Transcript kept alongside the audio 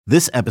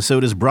This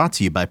episode is brought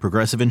to you by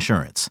Progressive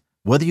Insurance.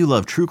 Whether you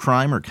love true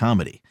crime or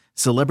comedy,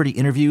 celebrity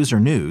interviews or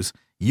news,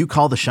 you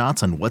call the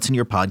shots on what's in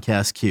your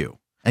podcast queue.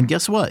 And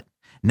guess what?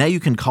 Now you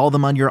can call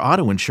them on your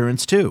auto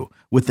insurance too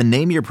with the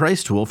Name Your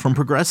Price tool from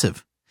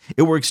Progressive.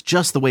 It works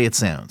just the way it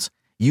sounds.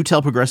 You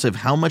tell Progressive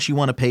how much you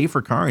want to pay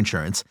for car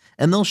insurance,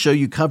 and they'll show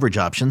you coverage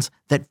options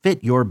that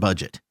fit your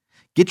budget.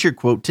 Get your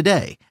quote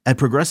today at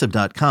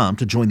Progressive.com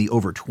to join the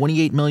over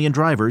 28 million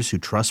drivers who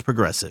trust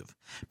Progressive.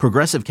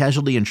 Progressive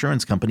Casualty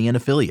Insurance Company and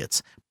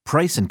Affiliates.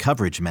 Price and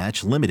coverage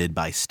match limited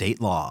by state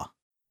law.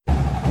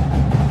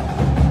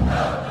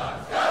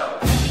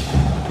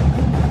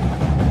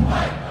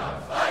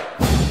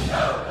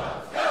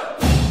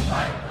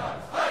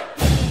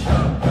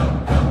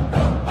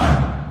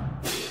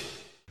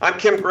 I'm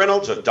Kim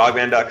Grinolds of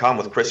Dogman.com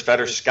with Chris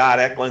Fetter, Scott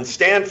Eklund,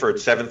 Stanford,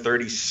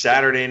 7:30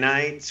 Saturday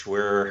night.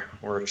 We're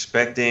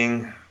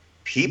expecting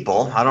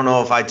people. I don't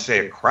know if I'd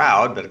say a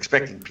crowd, but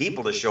expecting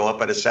people to show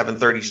up at a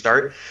 7:30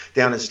 start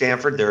down in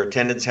Stanford. Their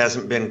attendance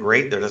hasn't been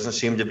great. There doesn't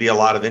seem to be a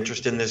lot of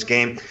interest in this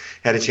game.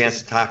 Had a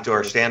chance to talk to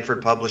our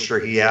Stanford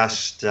publisher. I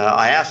asked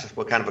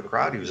what kind of a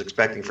crowd he was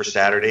expecting for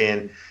Saturday,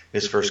 and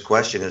his first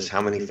question is,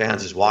 how many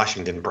fans is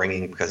Washington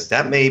bringing? Because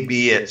that may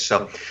be it.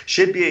 So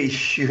should be a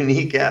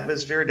unique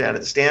atmosphere down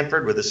at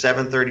Stanford with a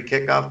 7:30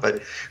 kickoff.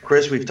 But,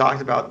 Chris, we've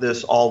talked about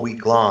this all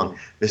week long.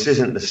 This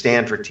isn't the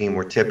Stanford team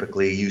we're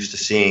typically used to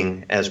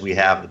seeing as we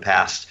have the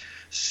past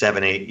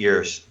 7-8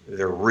 years.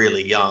 They're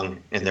really young,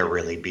 and they're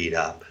really beat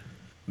up.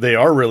 They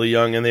are really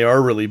young, and they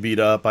are really beat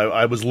up.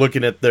 I was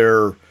looking at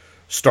their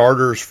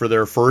starters for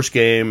their first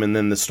game and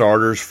then the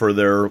starters for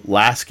their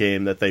last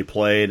game that they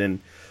played,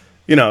 and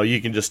you know,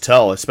 you can just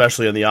tell,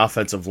 especially on the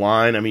offensive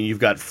line. I mean, you've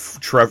got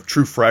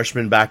true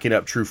freshmen backing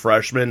up true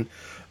freshmen.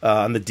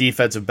 On the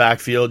defensive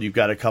backfield, you've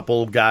got a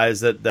couple of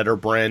guys that are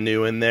brand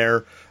new in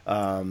there.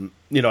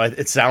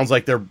 It sounds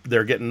like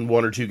they're getting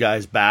one or two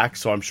guys back,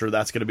 so I'm sure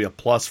that's going to be a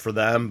plus for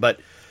them. But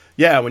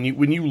yeah, when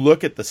you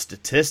look at the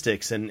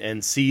statistics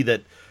and see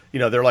that, you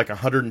know, they're like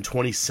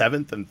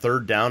 127th and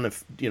third down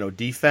of, you know,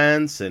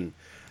 defense, and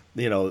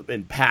you know,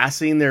 in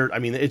passing,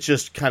 it's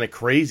just kind of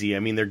crazy. I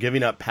mean, they're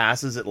giving up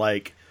passes at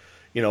like,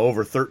 you know,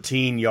 over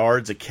 13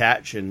 yards a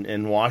catch,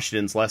 and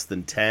Washington's less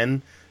than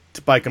 10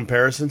 by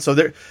comparison. So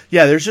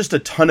there's just a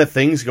ton of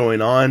things going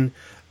on.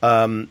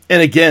 And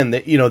again,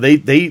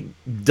 they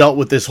dealt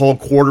with this whole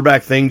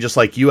quarterback thing just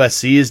like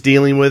USC is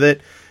dealing with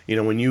it. You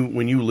know, when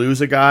you lose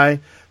a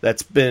guy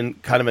that's been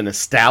kind of an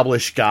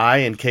established guy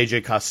in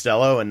KJ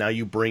Costello, and now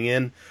you bring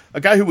in a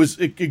guy who was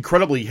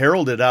incredibly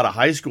heralded out of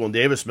high school in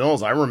Davis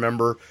Mills. I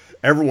remember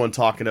everyone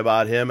talking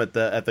about him at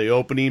the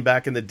opening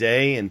back in the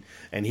day,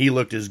 and he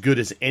looked as good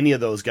as any of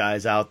those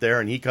guys out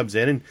there, and he comes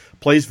in and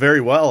plays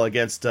very well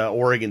against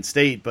Oregon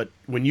State. But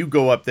when you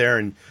go up there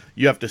and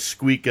you have to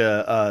squeak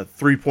a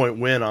 3-point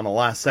win on a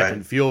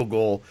last-second field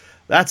goal,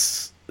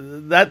 that's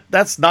not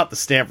the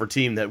Stanford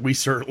team that we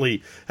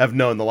certainly have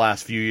known the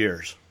last few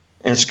years.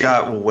 And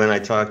Scott, when I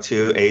talked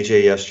to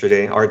RJ,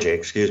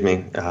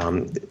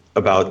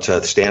 about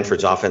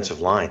Stanford's offensive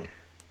line,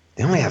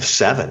 they only have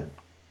seven.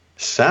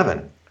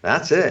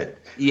 That's it.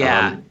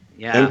 Yeah.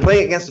 And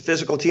playing against a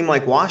physical team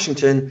like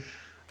Washington,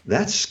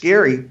 that's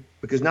scary,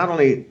 because not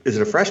only is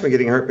it a freshman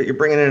getting hurt, but you're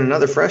bringing in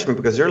another freshman,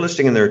 because they're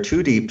listing in their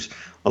two deeps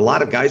a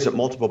lot of guys at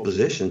multiple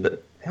positions,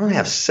 but they only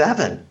have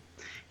seven.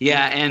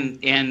 Yeah,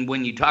 and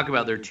when you talk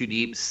about their two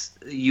deeps,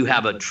 you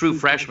have a true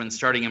freshman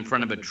starting in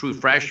front of a true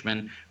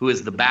freshman who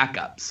is the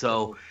backup.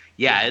 So,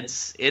 yeah,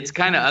 it's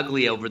kind of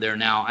ugly over there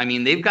now. I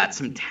mean, they've got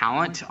some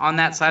talent on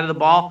that side of the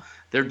ball.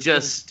 They're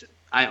just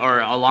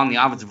or along the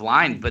offensive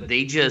line, but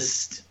they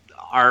just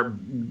are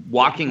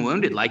walking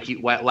wounded, like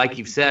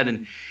you've said.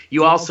 And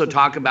you also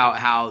talk about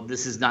how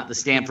this is not the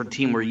Stanford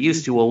team we're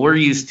used to. Well, we're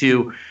used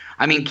to.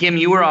 I mean, Kim,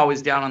 you were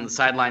always down on the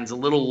sidelines a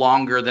little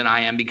longer than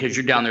I am because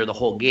you're down there the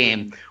whole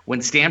game.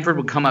 When Stanford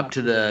would come up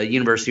to the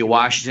University of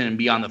Washington and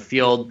be on the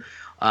field,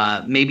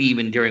 maybe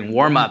even during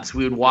warm-ups,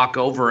 we would walk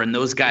over and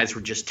those guys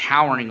were just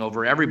towering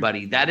over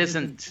everybody. That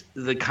isn't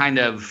the kind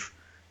of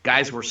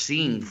guys we're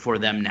seeing for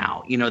them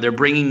now. You know, they're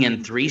bringing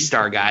in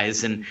 3-star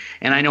guys, and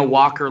I know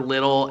Walker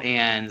Little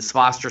and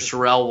Foster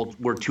Sorrell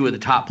were two of the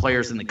top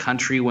players in the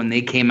country when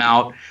they came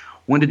out.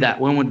 When did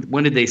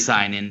they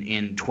sign?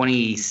 In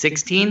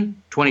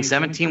 2016,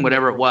 2017,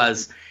 whatever it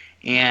was.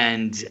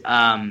 And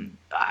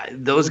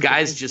those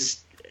guys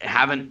just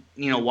haven't,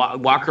 you know,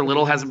 Walker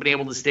Little hasn't been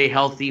able to stay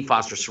healthy.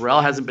 Foster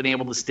Sorrell hasn't been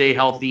able to stay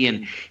healthy,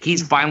 and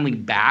he's finally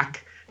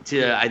back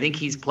to, I think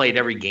he's played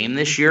every game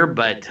this year,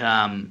 but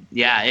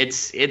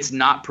it's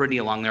not pretty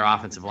along their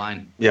offensive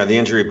line. Yeah, the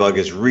injury bug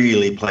has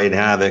really played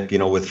havoc, you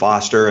know, with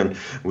Foster. And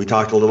we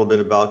talked a little bit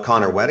about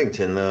Connor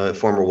Weddington, the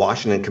former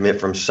Washington commit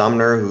from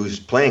Sumner, who's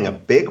playing a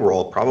big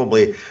role,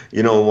 probably,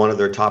 you know, one of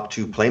their top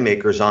two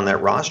playmakers on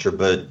that roster.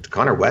 But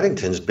Connor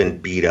Weddington's been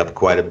beat up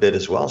quite a bit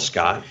as well,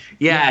 Scott.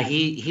 Yeah,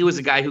 he was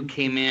a guy who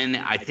came in.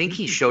 I think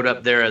he showed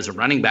up there as a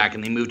running back,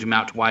 and they moved him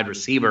out to wide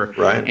receiver.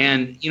 Right.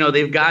 And, you know,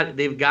 they've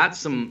got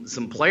some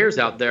players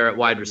out there at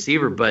wide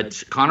receiver,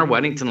 but Connor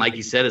Weddington, like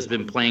you said, has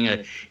been playing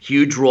a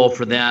huge role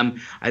for them.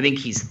 I think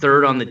he's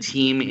third on the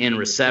team in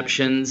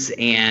receptions,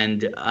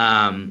 and third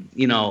on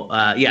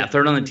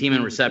the team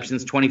in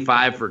receptions,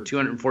 25 for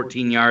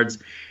 214 yards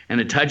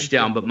and a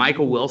touchdown. But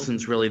Michael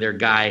Wilson's really their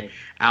guy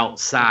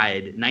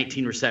outside,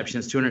 19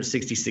 receptions,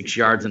 266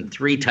 yards, and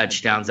 3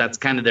 touchdowns. That's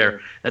kind of their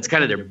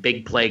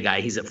big play guy.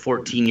 He's at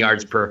 14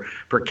 yards per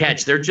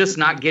catch. They're just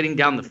not getting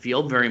down the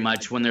field very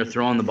much when they're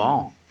throwing the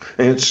ball.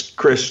 And it's,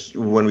 Chris,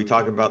 when we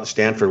talk about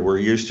Stanford, we're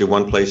used to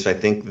one place I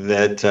think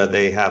that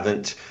they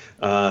haven't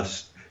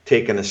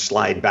taken a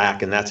slide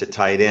back, and that's at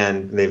tight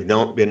end. They've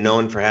been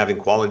known for having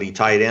quality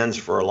tight ends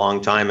for a long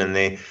time, and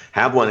they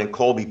have one in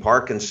Colby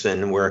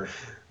Parkinson where,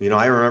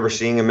 I remember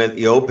seeing him at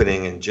the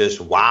opening and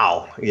just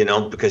wow,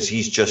 because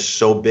he's just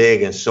so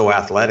big and so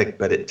athletic,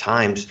 but at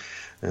times,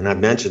 and I've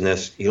mentioned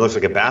this, he looks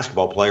like a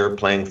basketball player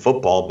playing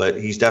football, but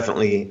he's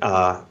definitely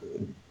a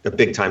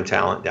big-time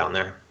talent down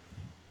there.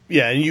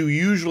 Yeah, and you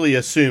usually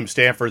assume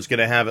Stanford's going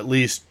to have at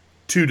least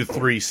 2 to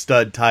 3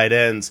 stud tight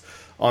ends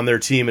on their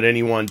team at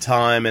any one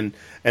time, and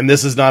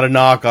this is not a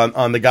knock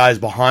on the guys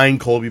behind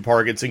Colby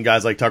Parkinson,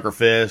 guys like Tucker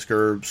Fisk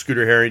or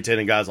Scooter Harrington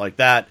and guys like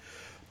that.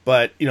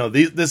 But,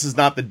 this is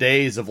not the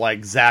days of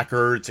like Zach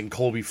Ertz and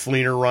Colby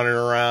Fleener running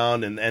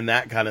around and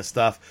that kind of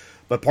stuff.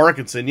 But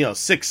Parkinson,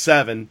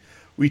 6'7",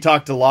 we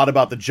talked a lot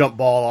about the jump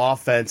ball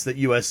offense that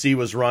USC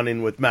was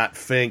running with Matt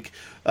Fink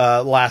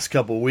last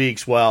couple of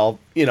weeks. Well,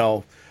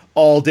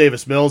 all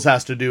Davis Mills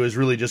has to do is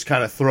really just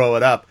kind of throw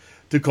it up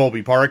to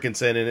Colby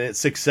Parkinson, and at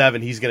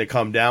 6'7", he's going to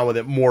come down with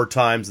it more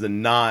times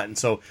than not. And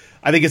so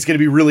I think it's going to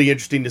be really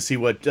interesting to see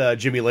what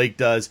Jimmy Lake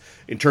does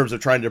in terms of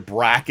trying to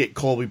bracket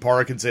Colby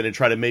Parkinson and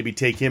try to maybe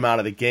take him out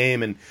of the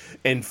game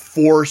and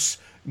force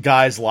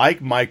guys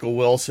like Michael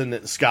Wilson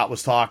that Scott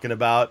was talking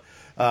about,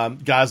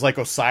 guys like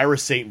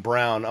Osiris St.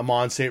 Brown,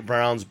 Amon St.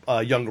 Brown's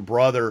younger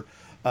brother,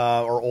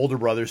 or older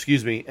brother,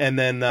 excuse me, and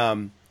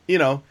then,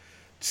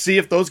 see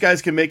if those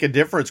guys can make a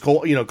difference.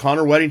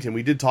 Connor Weddington,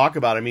 we did talk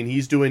about. I mean,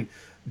 he's doing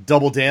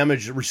double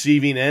damage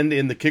receiving and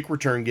in the kick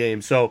return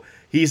game. So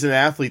he's an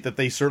athlete that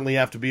they certainly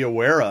have to be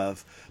aware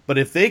of. But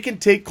if they can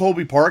take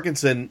Colby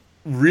Parkinson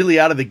really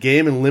out of the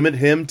game and limit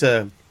him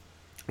to,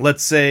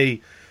 let's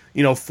say,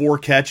 4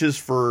 catches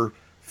for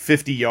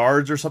 50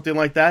 yards or something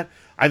like that,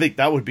 I think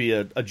that would be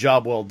a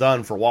job well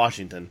done for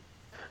Washington.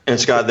 And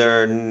Scott,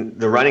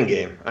 the running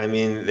game. I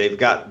mean, they've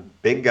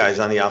got big guys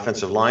on the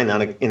offensive line,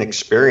 not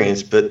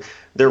inexperienced, but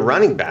their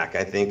running back,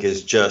 I think,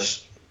 is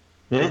just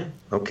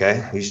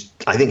okay.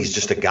 I think he's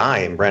just a guy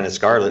in Brandon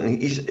Scarlett. And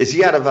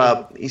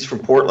he's from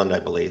Portland, I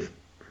believe.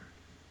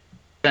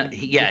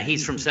 Yeah,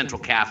 he's from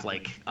Central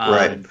Catholic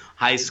right.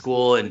 High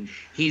School, and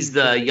he's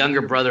the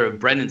younger brother of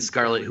Brendan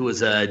Scarlett, who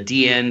was a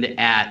D-end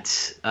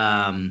at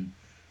Cal,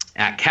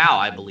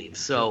 I believe.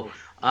 So,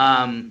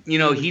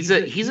 he's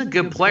a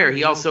good player.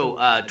 He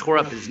also tore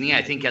up his knee,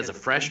 I think, as a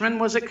freshman,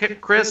 was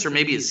it, Chris, or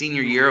maybe his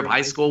senior year of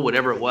high school,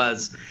 whatever it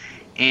was.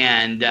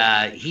 And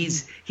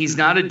he's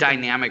not a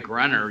dynamic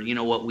runner,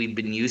 what we've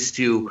been used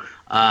to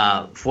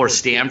for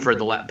Stanford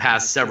the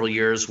past several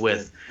years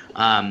with,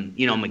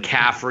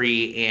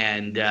 McCaffrey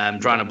and I'm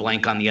drawing a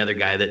blank on the other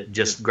guy that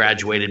just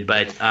graduated.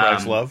 But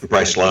Bryce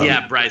Love.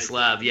 Yeah, Bryce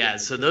Love. Yeah.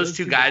 So those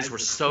two guys were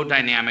so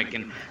dynamic,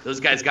 and those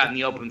guys got in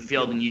the open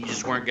field, and you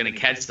just weren't going to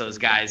catch those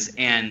guys.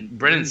 And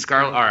Cameron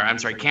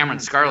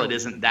Scarlett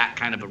isn't that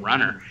kind of a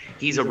runner.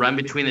 He's a run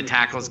between the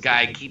tackles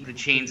guy, keep the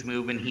chains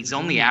moving. He's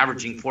only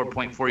averaging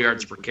 4.4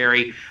 yards per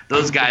carry.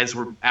 Those guys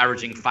were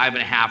averaging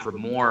 5.5 or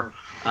more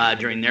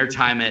during their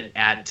time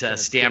at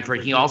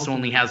Stanford. He also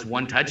only has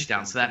 1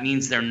 touchdown, so that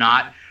means they're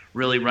not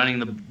really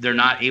they're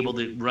not able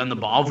to run the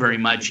ball very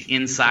much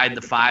inside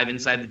the 5,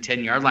 inside the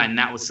 10-yard line. And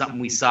that was something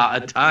we saw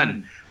a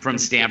ton from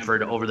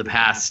Stanford over the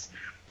past,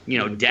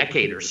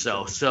 decade or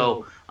so.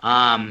 So,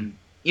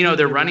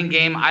 their running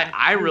game,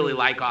 I really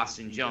like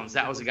Austin Jones.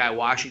 That was a guy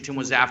Washington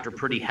was after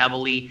pretty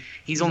heavily.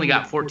 He's only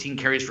got 14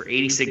 carries for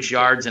 86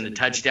 yards and a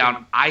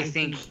touchdown. I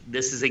think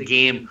this is a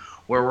game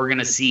where we're going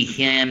to see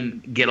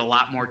him get a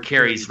lot more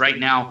carries. Right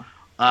now,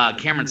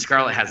 Cameron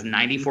Scarlett has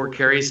 94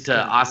 carries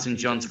to Austin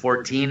Jones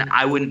 14.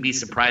 I wouldn't be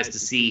surprised to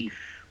see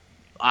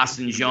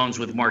Austin Jones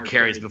with more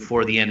carries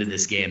before the end of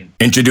this game.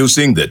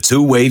 Introducing the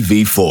Two-Way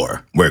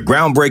V4, where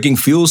groundbreaking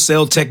fuel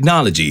cell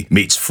technology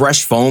meets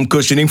fresh foam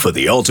cushioning for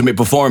the ultimate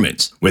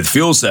performance. With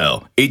Fuel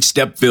Cell, each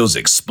step feels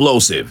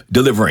explosive,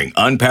 delivering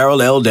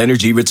unparalleled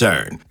energy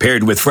return.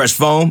 Paired with fresh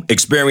foam,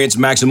 experience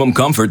maximum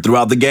comfort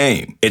throughout the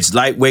game. Its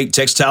lightweight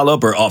textile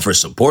upper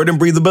offers support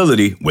and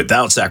breathability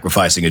without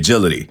sacrificing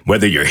agility.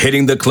 Whether you're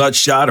hitting the clutch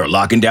shot or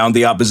locking down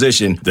the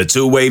opposition, the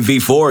Two-Way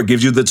V4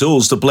 gives you the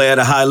tools to play at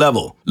a high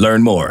level.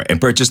 Learn more and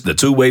purchase the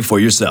Two-Way for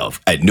yourself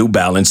at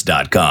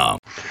newbalance.com.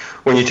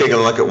 When you take a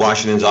look at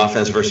Washington's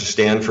offense versus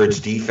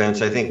Stanford's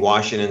defense, I think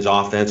Washington's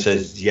offense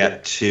has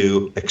yet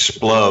to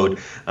explode.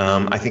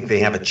 I think they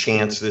have a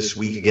chance this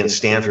week against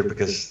Stanford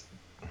because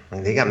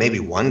they got maybe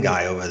one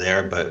guy over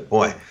there, but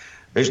boy,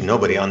 there's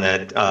nobody on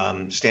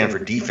that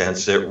Stanford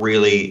defense that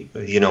really,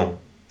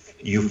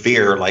 you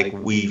fear, like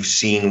we've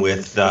seen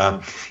with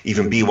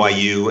even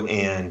BYU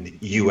and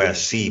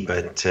USC.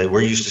 But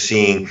we're used to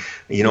seeing,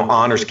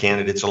 honors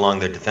candidates along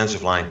their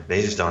defensive line.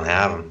 They just don't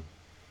have them.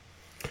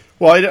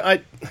 Well,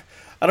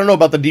 I don't know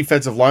about the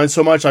defensive line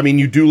so much. I mean,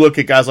 you do look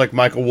at guys like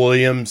Michael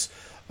Williams,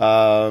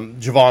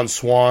 Javon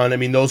Swan. I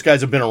mean, those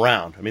guys have been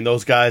around. I mean,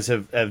 those guys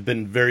have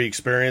been very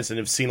experienced and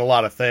have seen a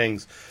lot of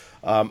things.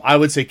 I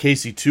would say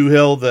Casey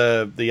Tuhill,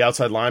 the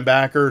outside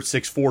linebacker,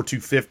 6'4",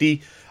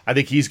 250. I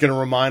think he's going to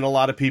remind a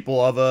lot of people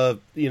of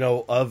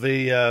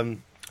a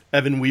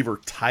Evan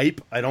Weaver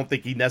type. I don't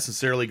think he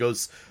necessarily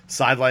goes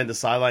sideline to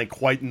sideline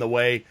quite in the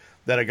way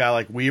that a guy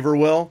like Weaver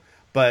will,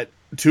 but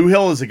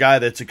Tuhill is a guy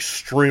that's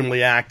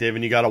extremely active,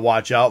 and you got to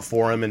watch out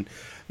for him. And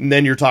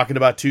then you're talking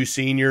about two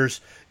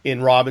seniors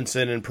in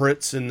Robinson and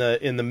Pritz in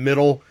the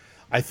middle.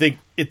 I think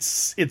it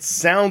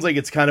sounds like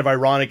it's kind of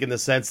ironic in the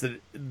sense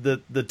that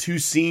the two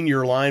senior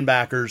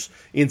linebackers,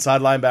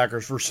 inside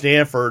linebackers for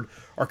Stanford,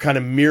 are kind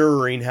of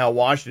mirroring how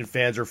Washington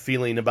fans are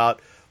feeling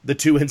about the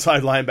two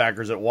inside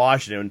linebackers at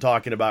Washington,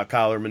 talking about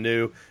Kyler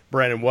Manu,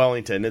 Brandon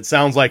Wellington. It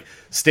sounds like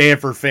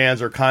Stanford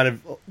fans are kind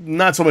of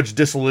not so much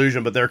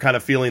disillusioned, but they're kind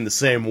of feeling the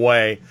same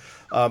way.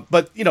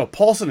 But,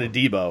 Paulson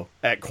Adebo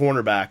at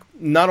cornerback,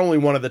 not only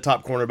one of the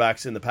top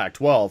cornerbacks in the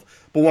Pac-12,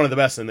 but one of the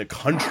best in the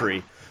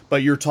country.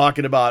 But you're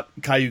talking about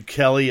Caillou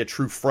Kelly, a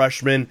true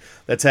freshman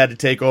that's had to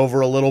take over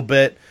a little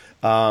bit.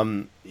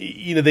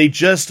 They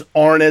just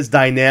aren't as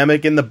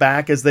dynamic in the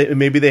back as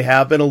maybe they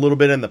have been a little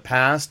bit in the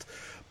past.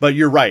 But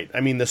you're right.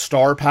 I mean, the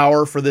star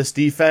power for this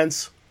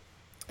defense,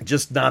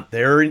 just not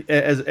there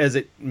as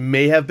it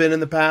may have been in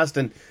the past,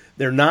 and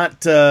they're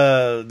not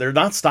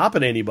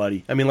stopping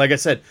anybody. I mean, like I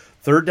said,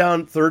 third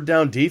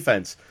down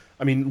defense.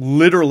 I mean,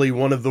 literally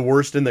one of the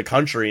worst in the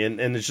country, and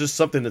it's just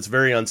something that's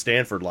very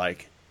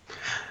un-Stanford-like.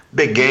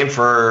 Big game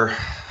for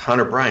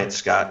Hunter Bryant,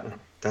 Scott.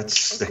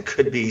 That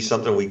could be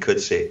something we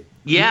could see.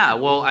 Yeah,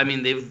 well, I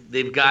mean,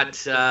 they've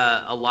got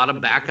a lot of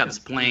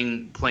backups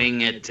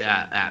playing at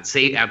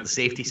the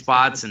safety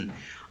spots, and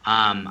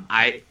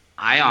I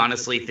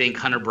honestly think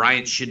Hunter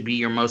Bryant should be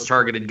your most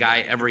targeted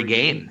guy every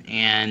game,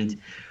 and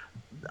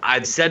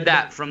I've said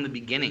that from the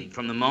beginning.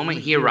 From the moment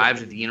he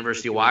arrived at the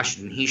University of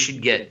Washington, he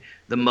should get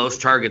the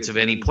most targets of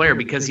any player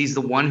because he's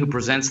the one who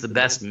presents the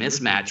best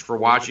mismatch for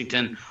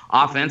Washington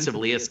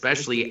offensively,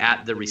 especially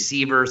at the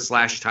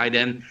receiver/tight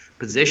end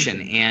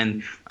position.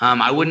 And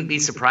I wouldn't be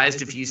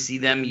surprised if you see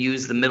them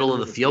use the middle of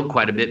the field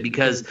quite a bit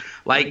because,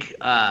 like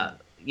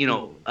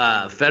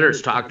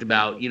Fedor's talked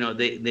about,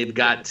 they've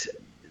got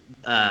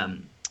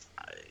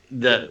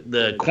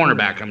the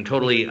cornerback.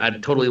 I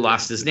totally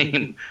lost his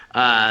name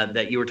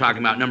that you were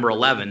talking about, number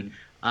 11.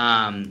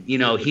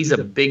 He's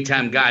a big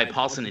time guy,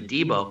 Paulson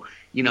Adebo.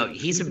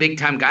 He's a big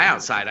time guy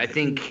outside. I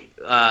think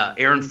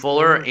Aaron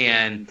Fuller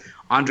and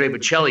Andre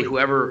Bocelli,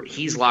 whoever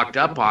he's locked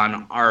up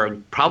on, are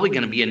probably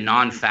going to be a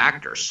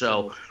non-factor.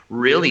 So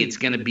really, it's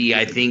going to be,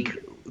 I think,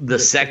 the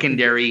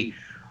secondary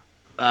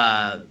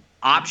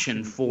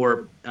option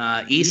for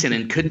Eason.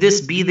 And could this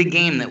be the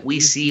game that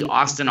we see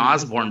Austin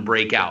Osborne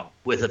break out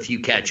with a few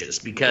catches?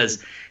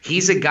 Because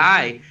he's a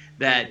guy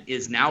that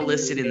is now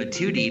listed in the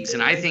two deeps,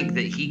 and I think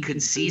that he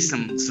could see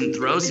some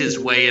throws his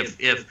way if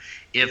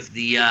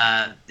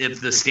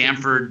the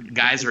Stanford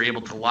guys are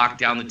able to lock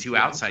down the two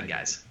outside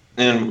guys.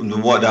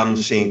 And what I'm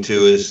seeing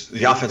too is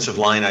the offensive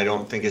line, I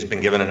don't think has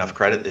been given enough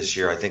credit this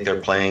year. I think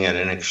they're playing at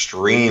an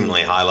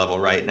extremely high level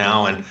right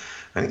now, and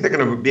I think they're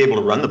going to be able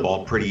to run the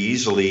ball pretty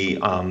easily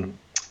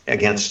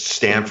against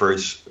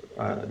Stanford's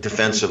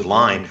defensive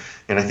line.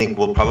 And I think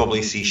we'll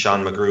probably see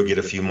Sean McGrew get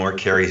a few more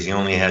carries. He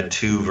only had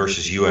 2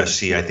 versus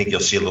USC. I think you'll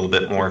see a little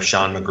bit more of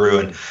Sean McGrew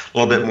and a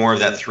little bit more of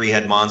that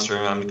three-head monster.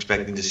 And I'm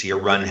expecting to see a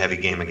run-heavy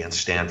game against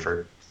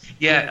Stanford.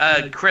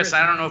 Yeah, Chris,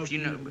 I don't know if you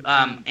know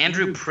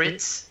Andrew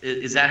Pritz.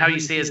 Is that how you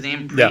say his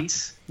name?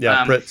 Pritz.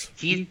 Yeah, Pritz.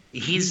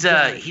 He's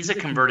a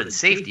converted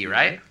safety,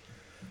 right?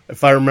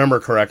 If I remember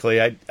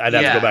correctly, I'd have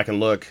to go back and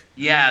look.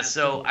 Yeah,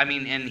 so I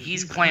mean, and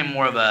he's playing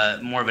more of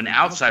an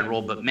outside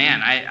role, but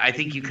man, I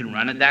think you can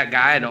run at that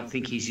guy. I don't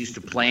think he's used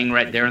to playing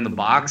right there in the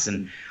box,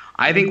 and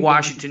I think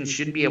Washington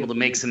should be able to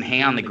make some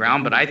hay on the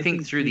ground, but I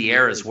think through the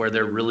air is where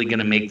they're really going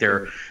to make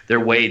their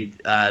way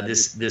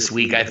this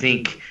week. I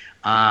think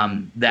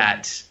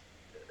that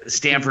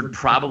Stanford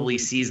probably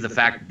sees the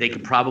fact that they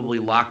could probably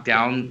lock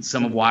down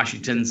some of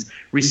Washington's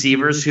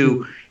receivers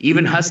who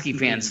even Husky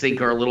fans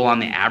think are a little on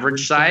the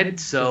average side.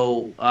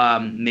 So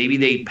maybe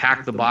they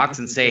pack the box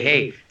and say,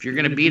 hey, if you're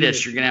going to beat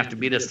us, you're going to have to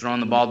beat us throwing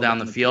the ball down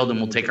the field,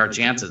 and we'll take our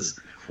chances.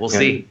 We'll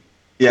see.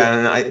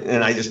 Yeah,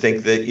 and I just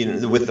think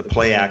that with the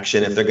play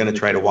action, if they're going to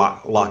try to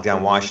lock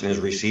down Washington's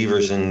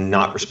receivers and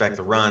not respect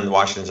the run,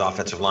 Washington's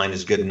offensive line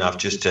is good enough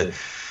just to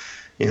 –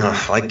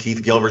 like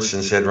Keith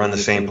Gilbertson said, run the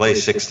same play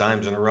 6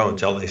 times in a row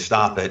until they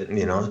stop it,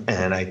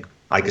 and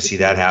I could see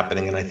that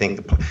happening. And I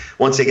think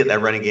once they get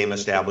that running game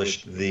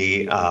established,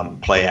 the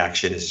play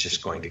action is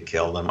just going to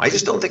kill them. I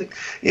just don't think,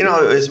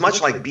 as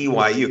much like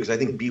BYU, because I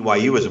think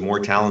BYU is a more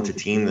talented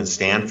team than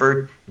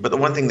Stanford. But the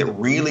one thing that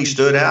really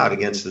stood out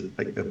against the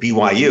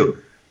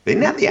BYU, they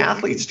didn't have the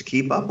athletes to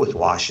keep up with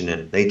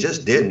Washington. They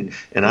just didn't.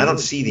 And I don't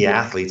see the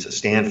athletes at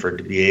Stanford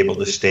to be able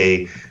to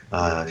stay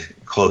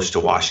close to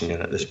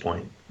Washington at this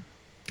point.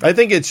 I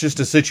think it's just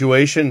a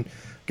situation,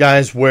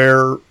 guys,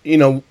 where,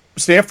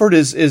 Stanford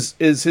is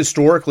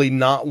historically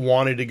not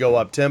wanted to go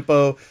up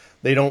tempo.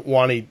 They don't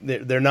want to.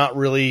 They're not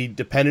really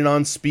dependent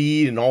on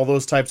speed and all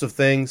those types of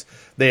things.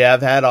 They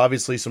have had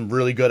obviously some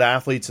really good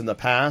athletes in the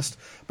past,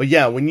 but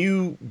yeah, when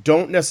you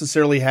don't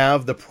necessarily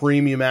have the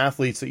premium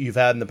athletes that you've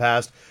had in the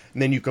past,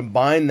 and then you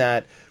combine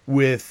that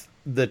with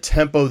the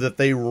tempo that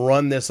they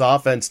run this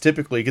offense,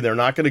 typically they're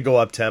not going to go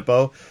up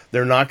tempo.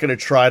 They're not going to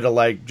try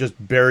to just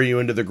bury you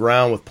into the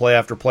ground with play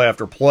after play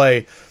after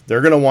play.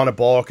 They're going to want to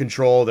ball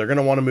control. They're going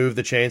to want to move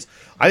the chains.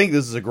 I think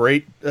this is a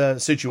great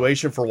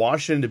situation for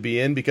Washington to be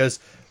in, because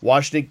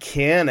Washington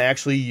can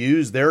actually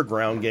use their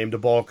ground game to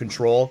ball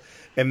control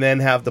and then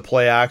have the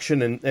play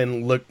action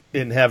and look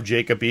and have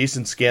Jacob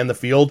Eason scan the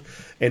field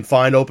and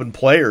find open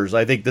players.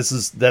 I think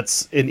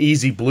that's an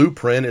easy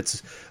blueprint.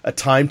 It's a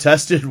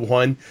time-tested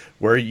one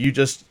where you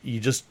just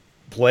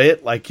play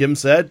it like Kim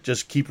said,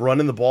 just keep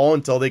running the ball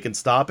until they can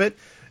stop it.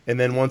 And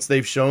then once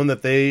they've shown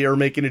that they are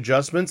making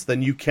adjustments,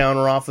 then you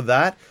counter off of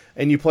that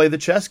and you play the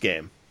chess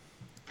game.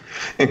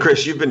 And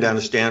Chris, you've been down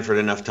to Stanford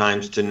enough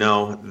times to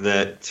know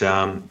that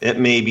it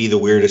may be the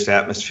weirdest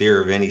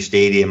atmosphere of any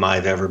stadium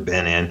I've ever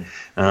been in.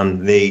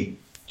 They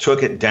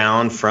took it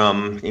down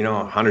from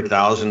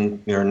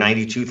 100,000 or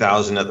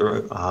 92,000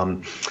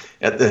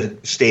 at the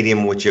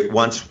stadium, which it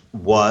once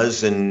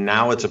was, and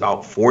now it's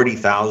about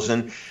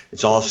 40,000.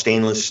 It's all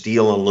stainless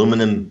steel,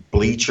 aluminum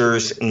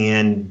bleachers,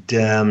 and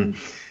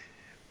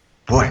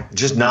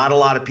just not a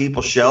lot of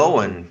people show,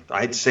 and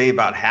I'd say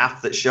about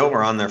half that show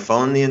are on their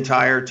phone the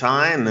entire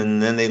time,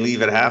 and then they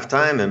leave at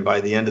halftime, and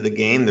by the end of the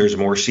game, there's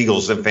more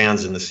Seagulls than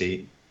fans in the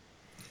seat.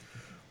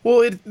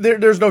 Well,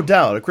 there's no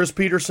doubt. Chris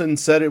Peterson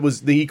said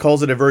he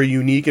calls it a very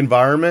unique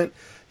environment.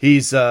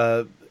 He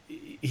showed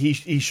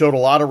a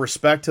lot of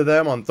respect to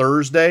them on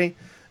Thursday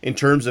in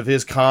terms of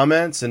his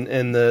comments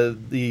and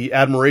the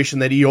admiration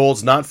that he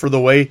holds, not for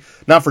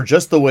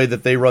just the way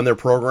that they run their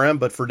program,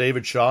 but for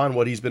David Shaw and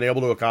what he's been able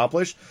to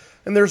accomplish.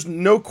 And there's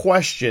no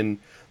question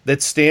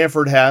that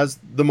Stanford has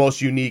the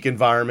most unique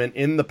environment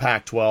in the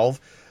Pac-12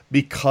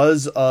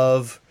 because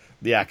of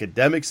the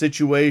academic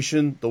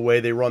situation, the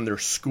way they run their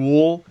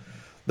school.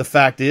 The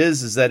fact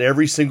is that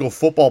every single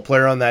football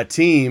player on that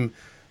team,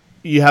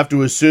 you have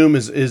to assume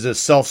is a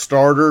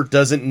self-starter,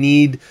 doesn't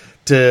need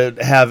to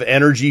have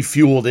energy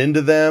fueled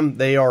into them.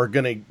 They're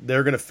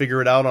gonna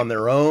figure it out on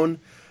their own.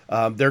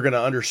 They're going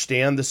to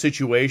understand the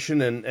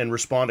situation and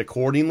respond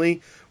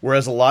accordingly,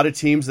 whereas a lot of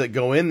teams that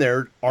go in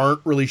there aren't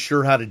really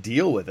sure how to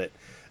deal with it.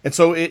 And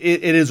so it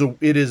is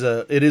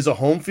a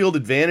home field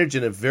advantage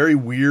in a very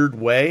weird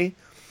way,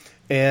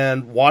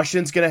 and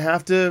Washington's going to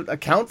have to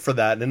account for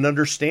that and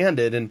understand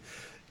it. And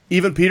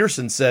even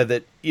Peterson said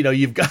that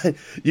you've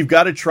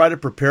got to try to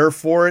prepare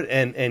for it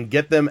and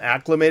get them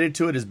acclimated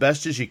to it as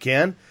best as you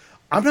can.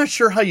 I'm not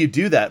sure how you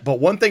do that, but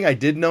one thing I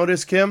did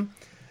notice, Kim,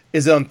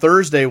 is on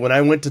Thursday when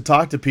I went to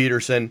talk to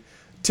Peterson,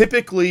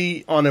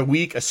 typically on a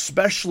week,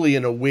 especially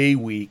an away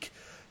week,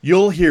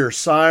 you'll hear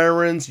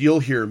sirens, you'll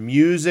hear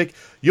music,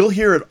 you'll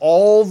hear it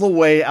all the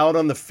way out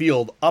on the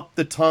field, up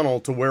the tunnel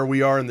to where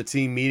we are in the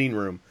team meeting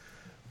room.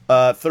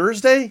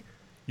 Thursday,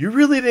 you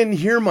really didn't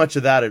hear much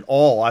of that at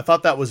all. I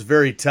thought that was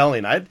very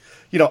telling.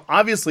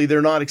 Obviously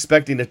they're not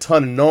expecting a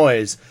ton of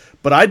noise,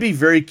 but I'd be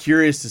very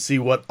curious to see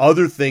what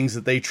other things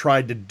that they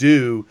tried to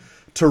do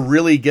to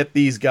really get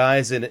these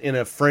guys in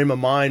a frame of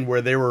mind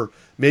where they were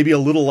maybe a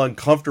little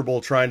uncomfortable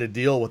trying to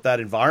deal with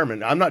that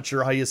environment. I'm not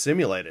sure how you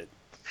simulate it.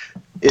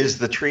 Is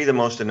the tree the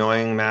most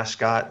annoying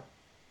mascot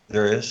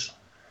there is?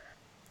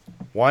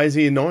 Why is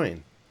he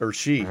annoying? Or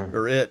she?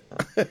 Or it?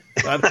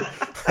 I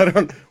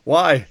don't.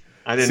 Why?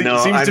 I didn't know.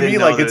 It seems to me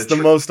like it's the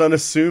most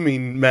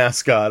unassuming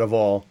mascot of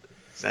all.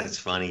 That's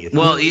funny.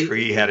 The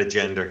tree had a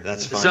gender.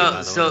 That's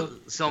funny.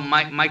 So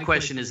my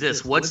question is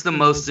this: what's the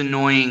most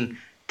annoying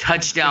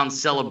touchdown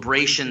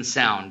celebration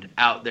sound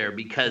out there?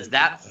 Because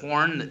that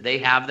horn that they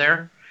have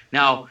there.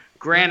 Now,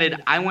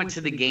 granted, I went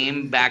to the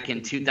game back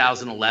in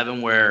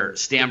 2011 where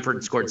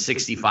Stanford scored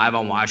 65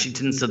 on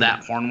Washington, so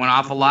that horn went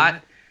off a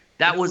lot.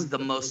 That was the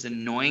most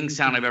annoying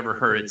sound I've ever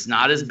heard. It's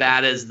not as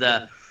bad as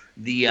the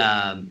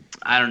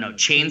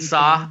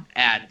chainsaw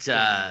at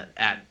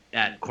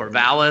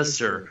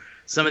Corvallis or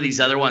some of these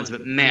other ones,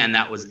 but man,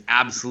 that was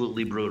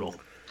absolutely brutal.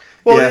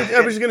 Well, yeah.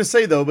 I was going to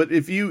say though, but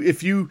if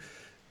you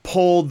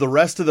polled the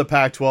rest of the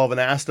Pac-12 and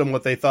asked them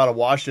what they thought of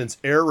Washington's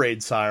air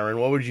raid siren,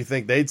 what would you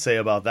think they'd say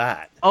about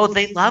that? Oh,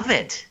 they love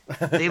it.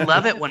 They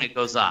love it when it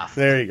goes off.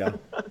 There you go.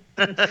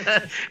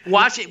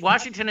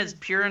 Washington is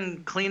pure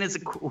and clean as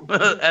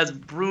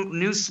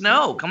new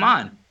snow. Come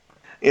on.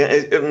 Yeah,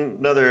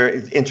 another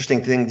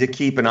interesting thing to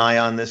keep an eye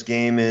on this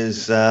game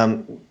is,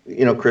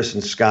 Chris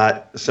and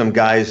Scott, some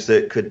guys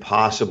that could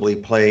possibly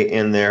play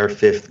in their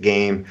fifth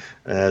game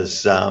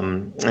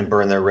and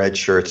burn their red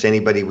shirts.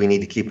 Anybody we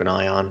need to keep an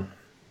eye on?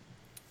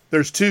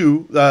 There's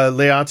two,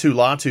 Leatu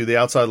Latu, the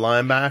outside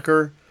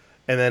linebacker,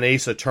 and then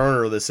Asa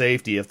Turner, the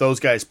safety. If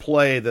those guys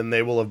play, then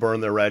they will have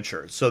burned their red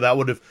shirts. So that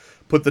would have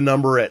put the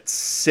number at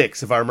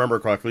 6, if I remember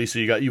correctly. So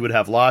you would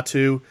have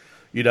Latu,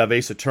 you'd have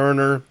Asa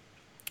Turner,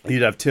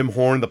 you'd have Tim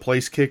Horn, the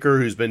place kicker,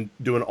 who's been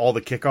doing all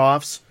the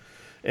kickoffs,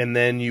 and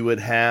then you would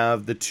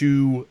have the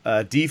 2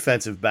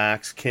 defensive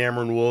backs,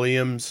 Cameron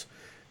Williams,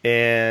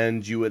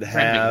 and you would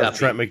have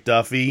Trent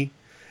McDuffie.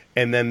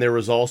 And then there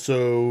was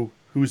also,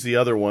 who's the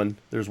other one?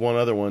 There's one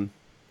other one.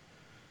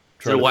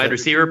 So wide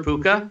receiver,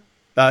 Puka?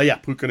 Yeah,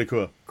 Puka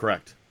Nacua,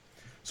 correct.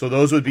 So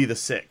those would be the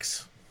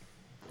 6.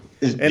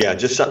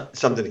 Just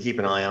something to keep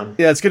an eye on.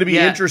 Yeah, it's going to be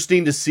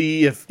interesting to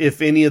see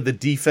if any of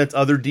the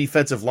other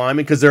defensive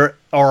linemen, because there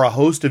are a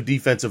host of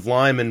defensive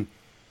linemen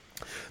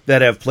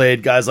that have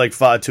played, guys like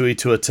Fa'atui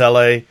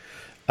Tuatele,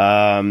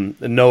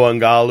 Noah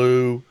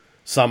Ngalu,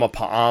 Sama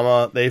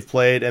Pa'ama, they've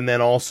played, and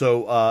then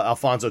also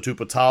Alfonso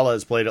Tupatala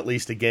has played at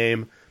least a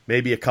game,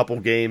 maybe a couple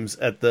games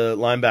at the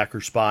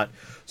linebacker spot.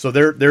 So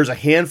there's a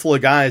handful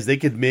of guys. They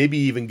could maybe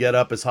even get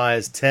up as high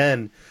as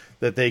 10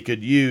 that they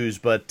could use,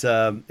 but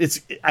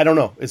I don't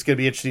know. It's going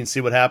to be interesting to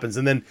see what happens.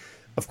 And then,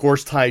 of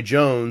course, Ty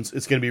Jones,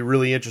 it's going to be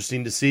really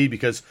interesting to see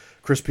because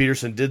Chris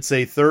Peterson did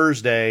say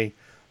Thursday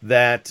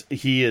that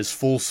he is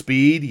full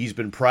speed. He's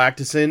been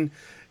practicing,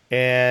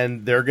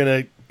 and they're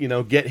going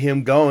to get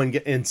him going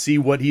and see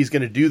what he's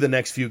going to do the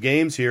next few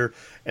games here.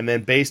 And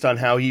then based on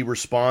how he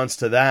responds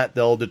to that,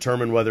 they'll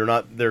determine whether or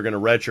not they're going to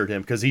redshirt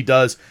him because he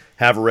does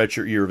have a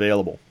redshirt year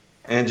available.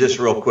 And just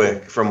real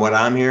quick, from what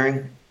I'm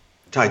hearing,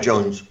 Ty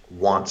Jones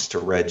wants to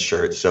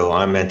redshirt, so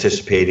I'm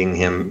anticipating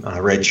him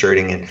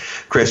redshirting. And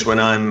Chris, when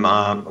I'm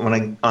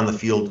on the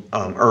field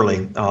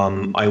early,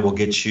 I will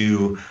get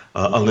you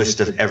a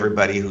list of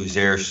everybody who's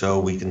there, so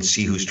we can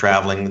see who's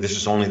traveling. This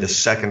is only the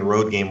second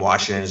road game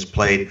Washington has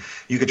played.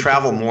 You could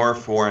travel more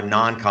for a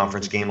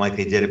non-conference game like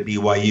they did at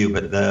BYU,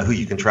 but who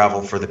you can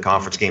travel for the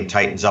conference game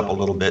tightens up a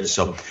little bit.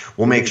 So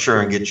we'll make sure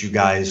and get you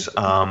guys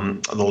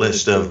the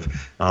list of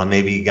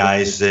maybe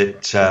guys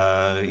that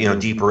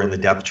deeper in the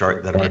depth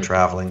chart that are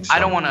traveling. So I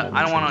don't want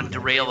to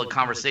derail the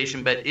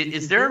conversation, but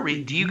is there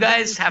do you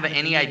guys have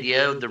any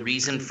idea the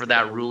reason for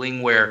that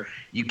ruling where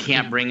you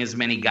can't bring as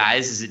many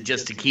guys? Is it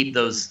just to keep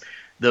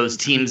those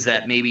teams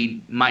that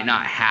maybe might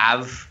not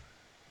have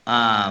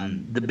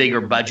the bigger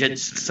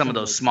budgets, some of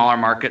those smaller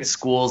market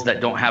schools that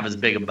don't have as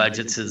big of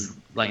budgets as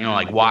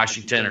like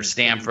Washington or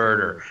Stanford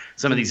or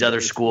some of these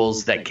other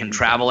schools that can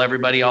travel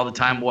everybody all the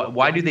time?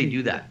 Why do they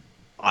do that?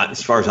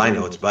 As far as I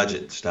know, it's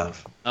budget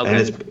stuff.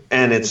 Okay.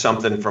 And it's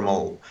something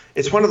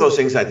it's one of those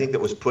things I think that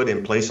was put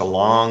in place a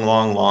long,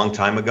 long, long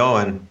time ago,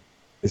 and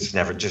it's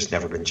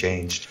never been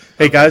changed.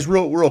 Hey guys,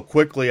 real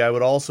quickly, I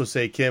would also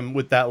say, Kim,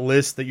 with that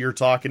list that you're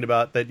talking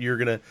about that you're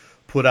going to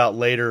put out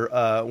later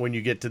when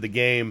you get to the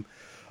game,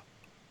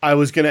 I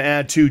was going to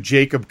add too,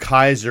 Jacob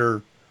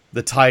Kaiser,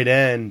 the tight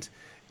end,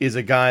 is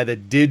a guy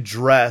that did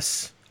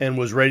dress and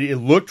was ready. It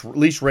looked at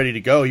least ready to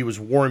go. He was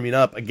warming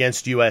up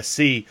against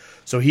USC.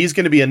 So he's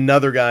going to be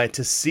another guy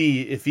to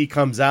see if he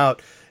comes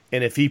out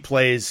and if he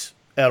plays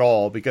at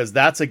all, because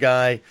that's a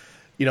guy,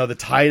 the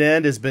tight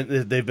end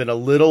they've been a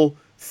little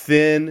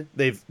thin.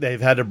 They've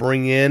had to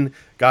bring in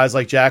guys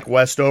like Jack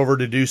Westover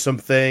to do some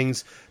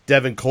things.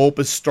 Devin Culp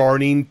is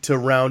starting to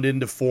round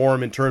into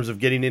form in terms of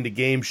getting into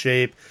game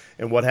shape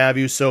and what have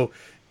you. So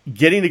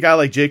getting a guy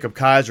like Jacob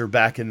Kaiser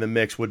back in the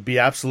mix would be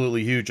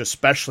absolutely huge,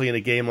 especially in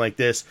a game like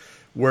this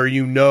where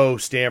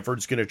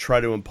Stanford's going to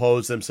try to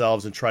impose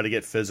themselves and try to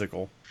get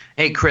physical.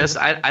 Hey, Chris,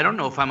 I don't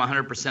know if I'm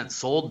 100%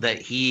 sold that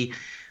he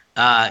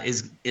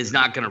is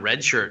not going to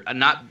redshirt.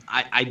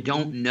 I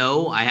don't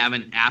know. I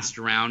haven't asked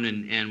around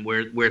and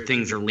where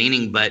things are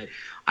leaning, but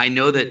I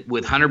know that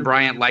with Hunter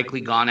Bryant likely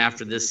gone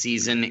after this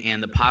season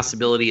and the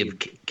possibility of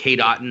Cade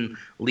Otton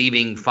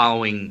leaving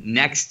following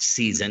next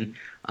season,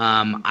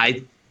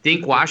 I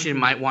think Washington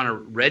might want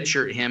to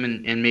redshirt him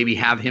and maybe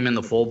have him in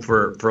the fold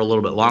for a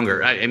little bit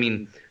longer. I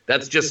mean,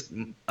 that's just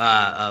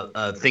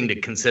a thing to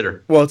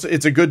consider. Well,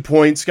 it's a good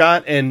point,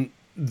 Scott, and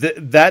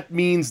that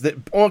means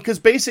that because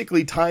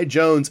basically Ty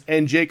Jones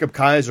and Jacob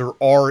Kaiser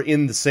are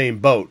in the same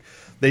boat.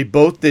 They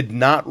both did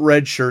not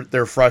redshirt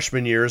their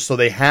freshman years, so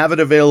they have it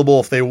available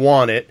if they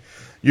want it.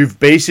 You've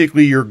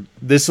basically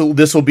this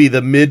will be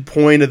the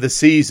midpoint of the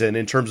season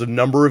in terms of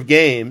number of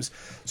games.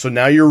 So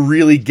now you're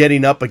really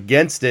getting up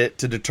against it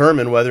to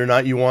determine whether or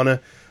not you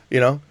want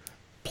to,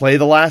 play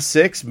the last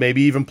 6,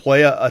 maybe even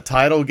play a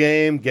title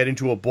game, get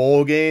into a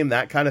bowl game,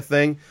 that kind of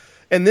thing.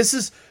 And this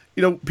is,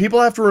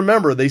 people have to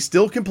remember they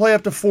still can play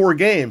up to 4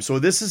 games. So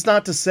this is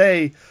not to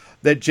say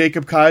that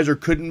Jacob Kaiser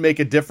couldn't make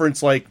a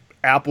difference like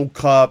Apple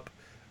Cup,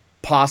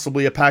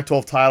 possibly a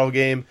Pac-12 title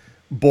game,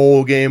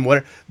 bowl game,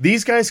 whatever.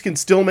 These guys can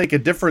still make a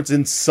difference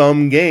in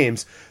some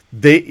games.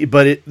 They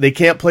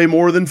can't play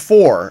more than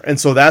 4. And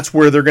so that's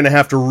where they're going to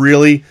have to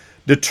really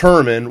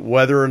determine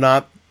whether or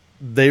not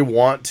they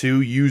want to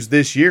use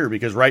this year,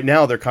 because right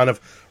now they're kind of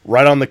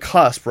right on the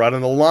cusp, right on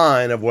the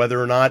line of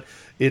whether or not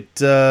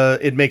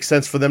it makes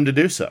sense for them to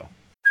do so.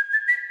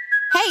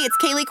 Hey, it's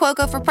Kaylee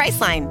Cuoco for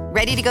Priceline.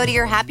 Ready to go to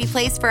your happy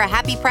place for a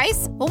happy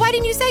price? Well, why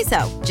didn't you say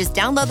so? Just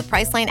download the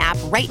Priceline app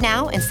right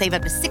now and save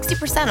up to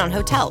 60% on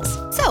hotels.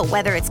 So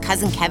whether it's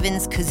Cousin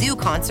Kevin's Kazoo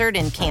Concert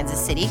in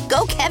Kansas City,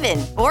 go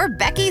Kevin, or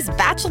Becky's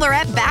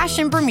Bachelorette Bash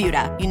in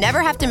Bermuda, you never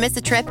have to miss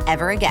a trip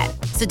ever again.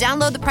 So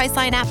download the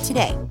Priceline app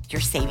today.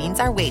 Your savings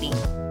are waiting.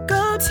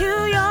 Go to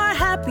your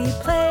happy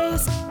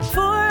place for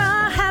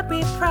a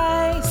happy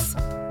price.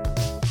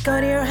 Go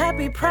to your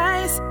happy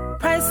price,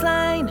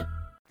 Priceline.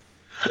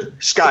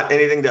 Scott,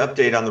 anything to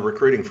update on the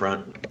recruiting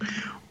front?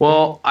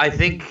 Well, I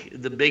think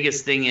the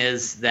biggest thing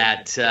is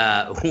that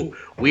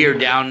we are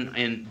down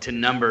into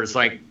numbers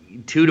like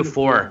 2 to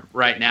 4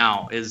 right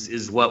now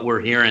is what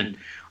we're hearing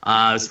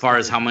as far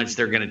as how much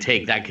they're going to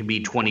take. That could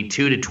be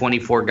 22 to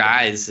 24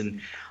 guys.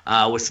 And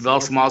with Savell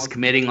Smalls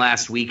committing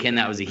last weekend,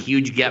 that was a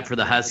huge get for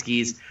the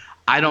Huskies.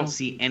 I don't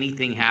see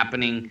anything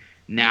happening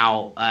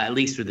now, at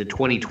least with the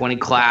 2020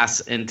 class,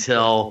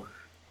 until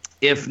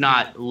if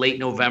not late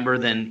November,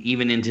 then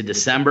even into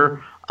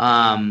December.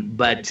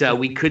 But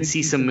we could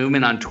see some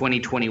movement on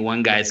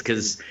 2021 guys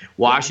because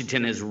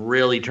Washington has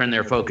really turned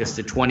their focus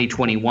to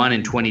 2021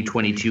 and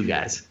 2022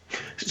 guys.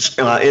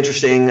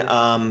 Interesting.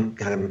 Got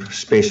him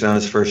spacing on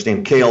his first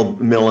name. Cale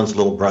Millen's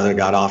little brother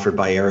got offered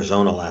by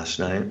Arizona last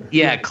night.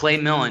 Yeah, Clay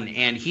Millen,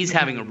 and he's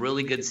having a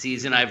really good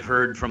season. I've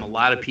heard from a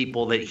lot of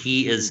people that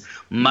he is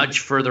much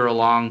further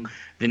along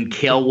than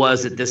Cale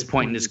was at this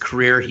point in his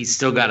career. He's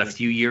still got a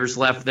few years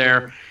left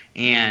there.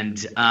 And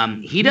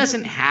he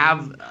doesn't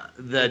have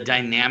the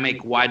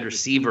dynamic wide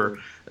receiver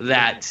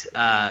that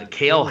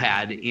Cale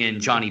had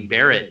in Johnny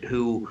Barrett,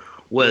 who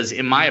was,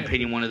 in my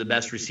opinion, one of the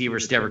best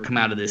receivers to ever come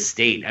out of this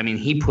state. I mean,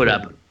 he put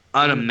up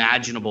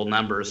unimaginable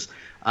numbers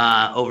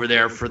over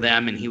there for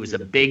them, and he was a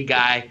big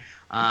guy.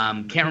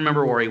 Can't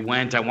remember where he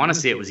went. I want to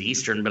say it was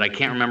Eastern, but I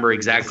can't remember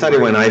exactly. I thought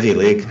he went Ivy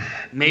League.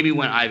 Maybe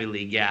went Ivy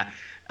League, yeah.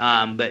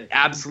 But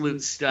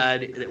absolute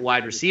stud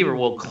wide receiver.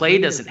 Well, Clay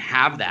doesn't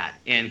have that,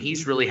 and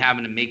he's really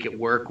having to make it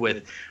work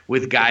with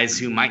guys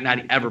who might not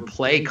ever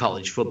play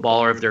college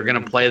football, or if they're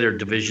going to play, they're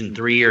Division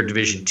III or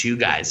Division II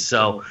guys.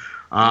 So,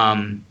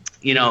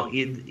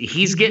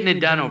 he's getting it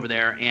done over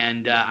there,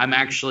 and I'm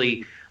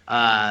actually,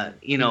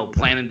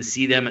 planning to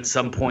see them at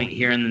some point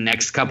here in the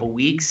next couple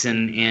weeks,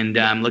 and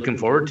I'm looking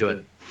forward to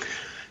it.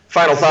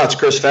 Final thoughts,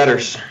 Chris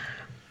Fetters.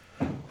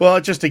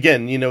 Well, just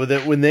again,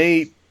 that when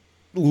they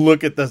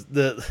look at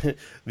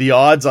the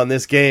odds on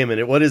this game,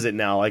 and what is it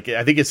now? Like,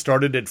 I think it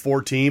started at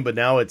 14, but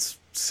now it's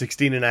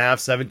 16.5,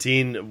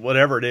 17,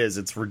 whatever it is.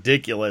 It's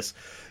ridiculous.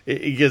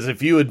 Because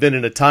if you had been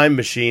in a time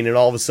machine and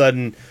all of a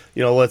sudden,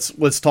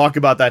 let's talk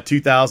about that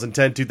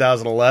 2010,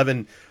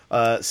 2011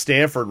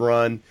 Stanford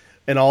run,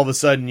 and all of a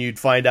sudden you'd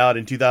find out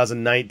in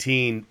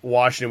 2019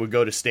 Washington would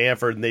go to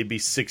Stanford and they'd be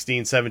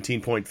 16,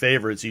 17-point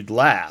favorites, you'd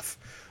laugh.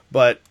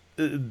 But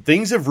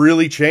things have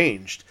really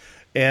changed.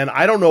 And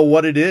I don't know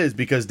what it is,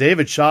 because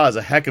David Shaw is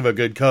a heck of a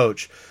good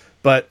coach.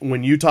 But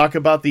when you talk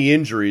about the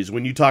injuries,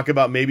 when you talk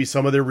about maybe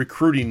some of their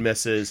recruiting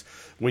misses,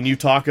 when you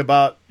talk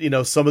about,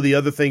 some of the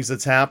other things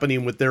that's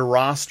happening with their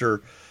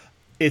roster,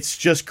 it's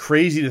just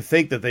crazy to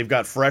think that they've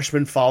got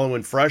freshmen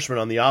following freshmen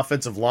on the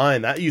offensive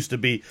line. That used to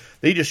be,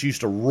 they just used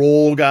to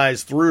roll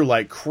guys through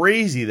like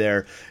crazy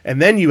there.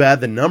 And then you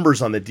add the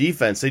numbers on the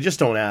defense, they just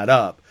don't add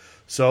up.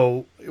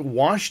 So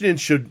Washington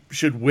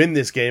should win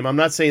this game. I'm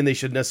not saying they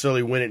should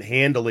necessarily win it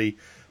handily,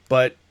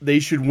 but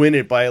they should win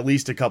it by at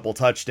least a couple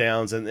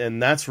touchdowns,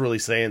 and that's really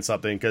saying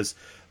something, because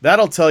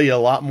that'll tell you a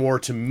lot more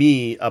to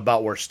me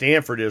about where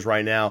Stanford is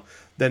right now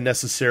than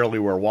necessarily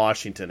where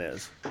Washington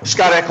is.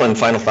 Scott Eklund,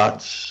 final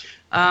thoughts.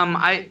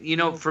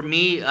 For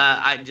me,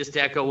 I just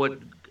echo what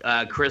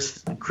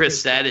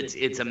Chris said.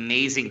 It's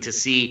amazing to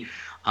see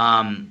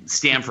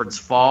Stanford's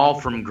fall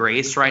from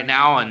grace right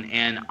now,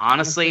 and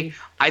honestly,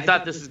 I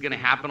thought this was going to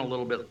happen a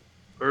little bit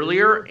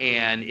earlier,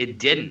 and it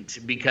didn't,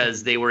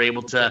 because they were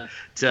able to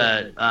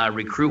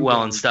recruit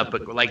well and stuff.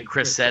 But like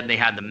Chris said, they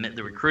had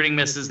the recruiting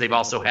misses. They've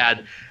also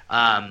had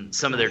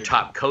some of their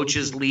top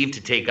coaches leave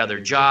to take other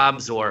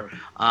jobs, or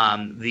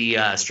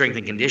the strength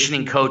and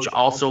conditioning coach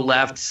also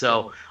left.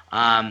 So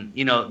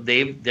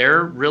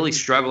they're really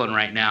struggling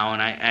right now,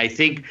 and I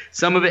think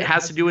some of it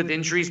has to do with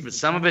injuries, but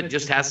some of it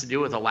just has to do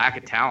with a lack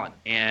of talent.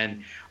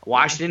 And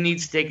Washington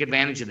needs to take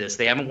advantage of this.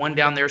 They haven't won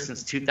down there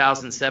since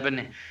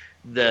 2007.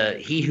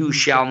 He who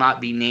shall not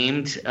be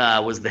named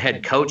was the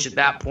head coach at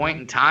that point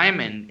in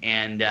time,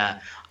 and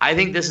I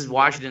think this is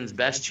Washington's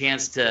best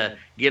chance to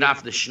get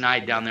off the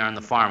schneid down there on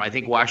the farm. I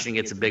think Washington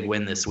gets a big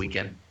win this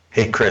weekend.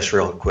 Hey, Chris,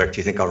 real quick, do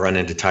you think I'll run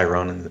into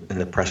Tyrone in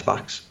the press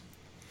box?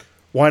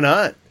 Why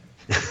not?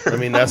 I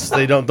mean,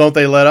 don't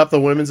they let up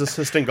the women's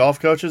assistant golf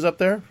coaches up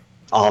there?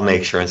 I'll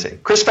make sure and say,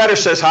 Chris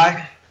Fetters says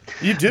hi.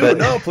 You do? But,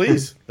 no,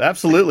 please.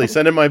 Absolutely.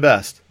 Send in my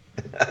best.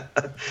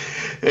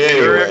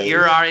 Anyway.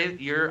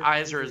 Your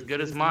eyes are as good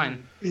as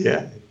mine.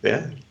 Yeah.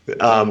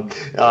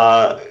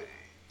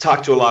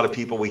 talk to a lot of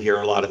people. We hear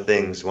a lot of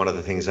things. One of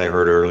the things I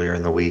heard earlier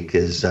in the week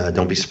is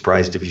don't be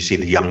surprised if you see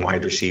the young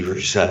wide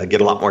receivers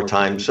get a lot more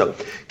time. So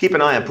keep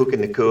an eye on Puka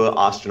Nacua,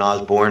 Austin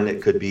Osborne.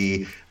 It could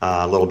be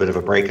a little bit of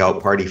a breakout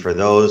party for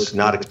those.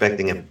 Not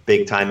expecting a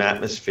big-time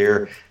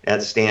atmosphere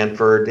at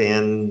Stanford,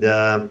 and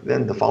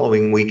then the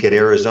following week at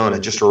Arizona.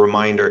 Just a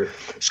reminder,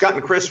 Scott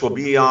and Chris will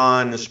be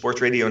on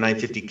Sports Radio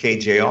 950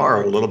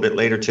 KJR a little bit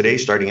later today,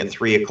 starting at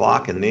 3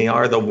 o'clock, and they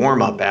are the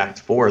warm-up act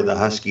for the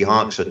Husky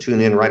Honks. So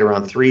tune in right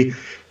around 3.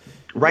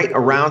 Right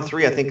around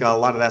 3, I think a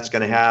lot of that's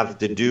going to have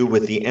to do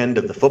with the end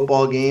of the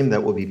football game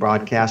that will be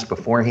broadcast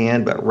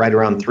beforehand, but right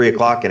around 3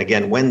 o'clock. And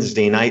again,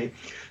 Wednesday night,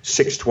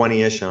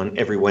 6:20-ish on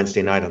every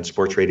Wednesday night on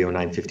Sports Radio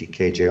 950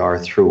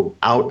 KJR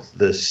throughout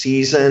the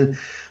season.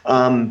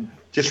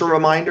 Just a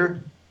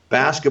reminder,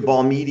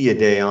 Basketball Media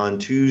Day on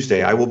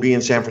Tuesday. I will be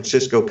in San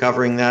Francisco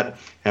covering that.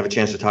 Have a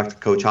chance to talk to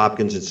Coach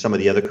Hopkins and some of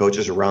the other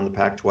coaches around the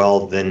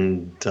Pac-12.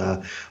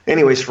 And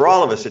anyways, for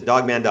all of us at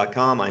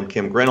Dogman.com, I'm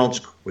Kim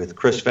Reynolds with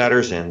Chris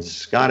Fetters and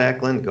Scott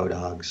Eklund. Go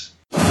Dogs.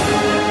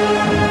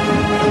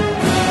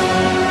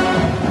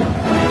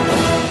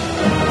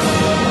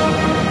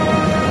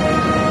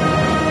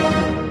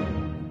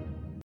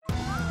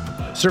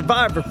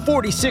 Survivor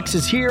 46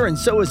 is here, and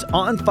so is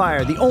On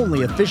Fire, the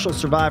only official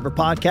Survivor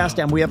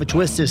podcast, and we have a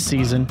twist this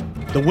season.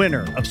 The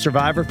winner of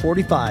Survivor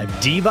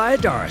 45, Dee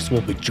Valladares, will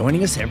be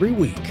joining us every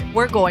week.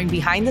 We're going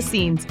behind the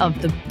scenes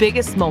of the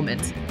biggest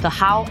moments, the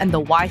how and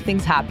the why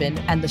things happen,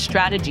 and the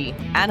strategy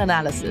and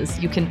analysis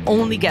you can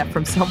only get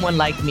from someone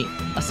like me,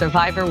 a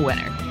Survivor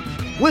winner.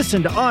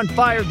 Listen to On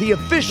Fire, the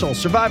official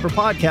Survivor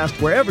podcast,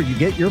 wherever you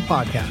get your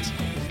podcasts.